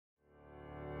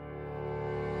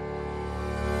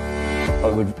I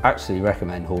would actually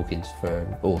recommend Hawkins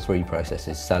for all three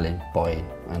processes: selling, buying,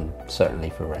 and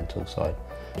certainly for rental side.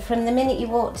 From the minute you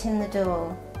walked in the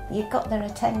door, you got their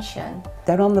attention.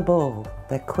 They're on the ball,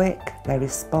 they're quick, they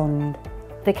respond.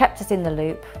 They kept us in the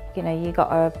loop, you know, you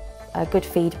got a good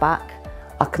feedback.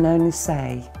 I can only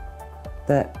say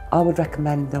that I would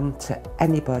recommend them to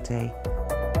anybody.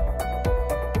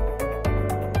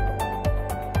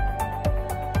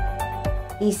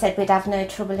 He said we'd have no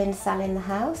trouble in selling the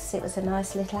house. It was a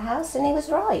nice little house, and he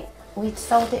was right. We'd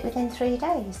sold it within 3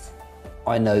 days.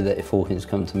 I know that if Hawkins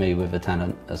come to me with a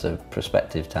tenant as a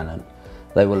prospective tenant,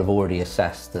 they will have already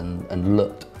assessed and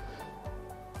looked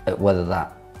at whether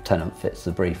that tenant fits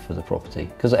the brief for the property,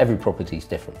 because every property is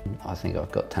different. I think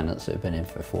I've got tenants that have been in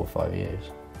for 4 or 5 years.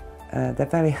 They're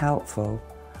very helpful,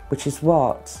 which is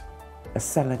what a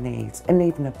seller needs, and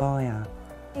even a buyer.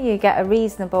 You get a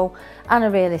reasonable and a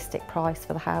realistic price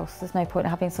for the house. There's no point in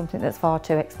having something that's far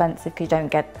too expensive because you don't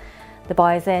get the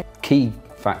buyers in. Key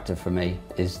factor for me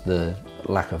is the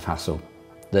lack of hassle.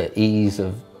 The ease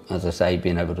of, as I say,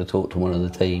 being able to talk to one of the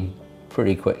team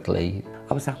pretty quickly.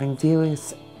 I was having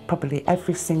viewers probably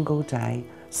every single day,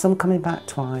 some coming back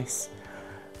twice,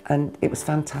 and it was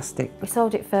fantastic. We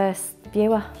sold it first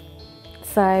viewer,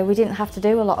 so we didn't have to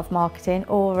do a lot of marketing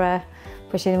or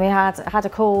pushing. We had a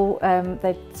call,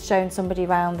 they'd shown somebody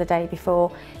around the day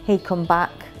before, he'd come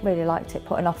back, really liked it,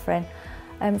 put an offer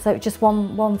in. So it was just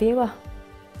one viewer,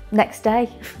 next day.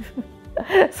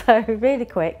 So really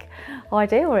quick,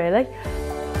 ideal really.